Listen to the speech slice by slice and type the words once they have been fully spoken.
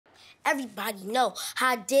Everybody know how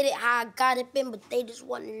I did it, how I got it in, but they just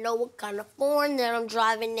want to know what kind of foreign that I'm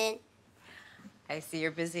driving in. I see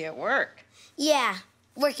you're busy at work. Yeah,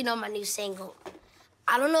 working on my new single.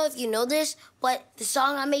 I don't know if you know this, but the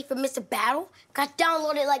song I made for Mr. Battle got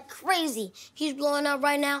downloaded like crazy. He's blowing up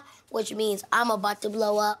right now, which means I'm about to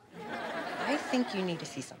blow up. I think you need to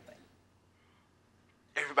see something.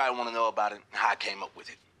 Everybody want to know about it and how I came up with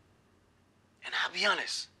it. And I'll be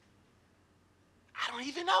honest, I don't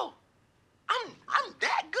even know. I'm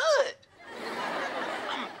that good.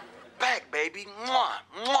 I'm back, baby. Mwah,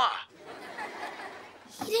 mwah.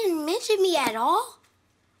 He didn't mention me at all,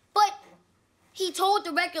 but he told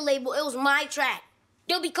the record label it was my track.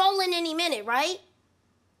 They'll be calling any minute, right?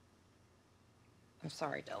 I'm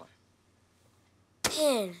sorry, Dylan.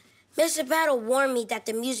 Man, Mr. Battle warned me that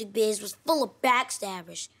the music biz was full of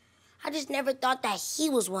backstabbers. I just never thought that he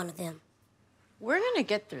was one of them. We're gonna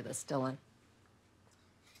get through this, Dylan.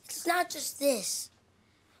 It's not just this.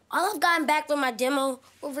 All I've gotten back from my demo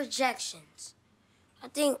were rejections. I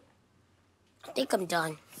think I'm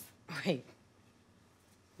done. Wait.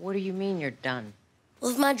 What do you mean you're done?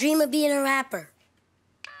 With my dream of being a rapper.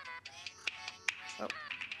 Oh.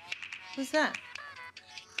 Who's that?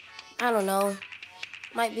 I don't know.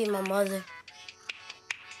 Might be my mother.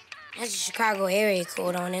 Has a Chicago area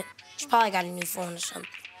code on it. She's probably got a new phone or something.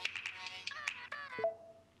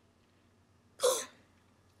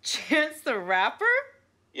 Chance the Rapper?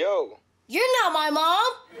 Yo. You're not my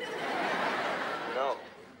mom!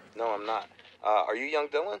 No, I'm not. Are you young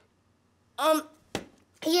Dylan?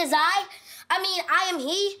 He is I? I mean, I am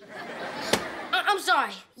he? I'm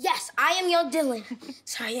sorry. Yes, I am young Dylan.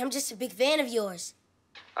 Sorry, I'm just a big fan of yours.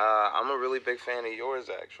 I'm a really big fan of yours,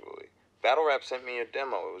 actually. Battle Rap sent me your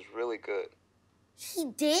demo. It was really good. He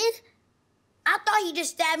did? I thought he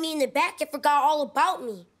just stabbed me in the back and forgot all about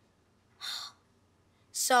me.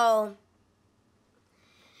 So,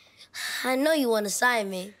 I know you want to sign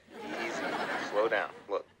me. Easy. Slow down.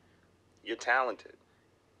 Look, you're talented.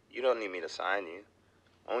 You don't need me to sign you.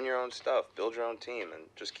 Own your own stuff, build your own team, and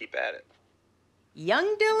just keep at it.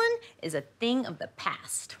 Young Dylan is a thing of the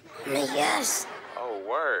past. Yes. Oh,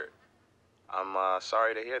 word. I'm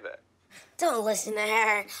sorry to hear that. Don't listen to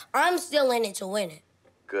her. I'm still in it to win it.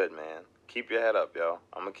 Good, man. Keep your head up, yo.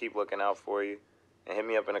 I'm gonna keep looking out for you, and hit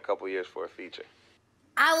me up in a couple years for a feature.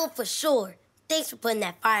 I will for sure. Thanks for putting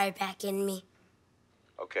that fire back in me.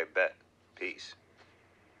 Okay, bet. Peace.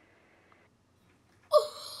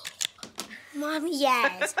 Mommy,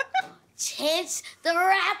 yes. Chance the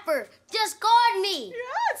Rapper just called me.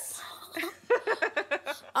 Yes!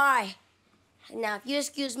 All right. Now, if you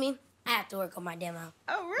excuse me, I have to work on my demo.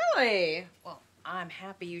 Oh, really? Well, I'm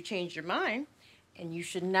happy you changed your mind. And you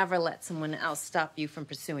should never let someone else stop you from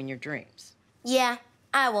pursuing your dreams. Yeah,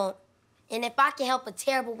 I won't. And if I can help a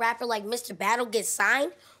terrible rapper like Mr. Battle get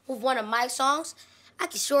signed with one of my songs, I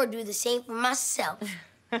can sure do the same for myself.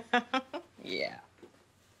 Yeah.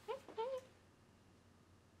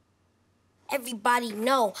 Everybody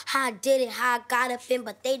know how I did it, how I got up in,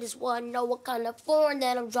 but they just want to know what kind of foreign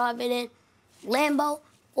that I'm driving in. Lambo,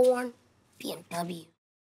 foreign, BMW.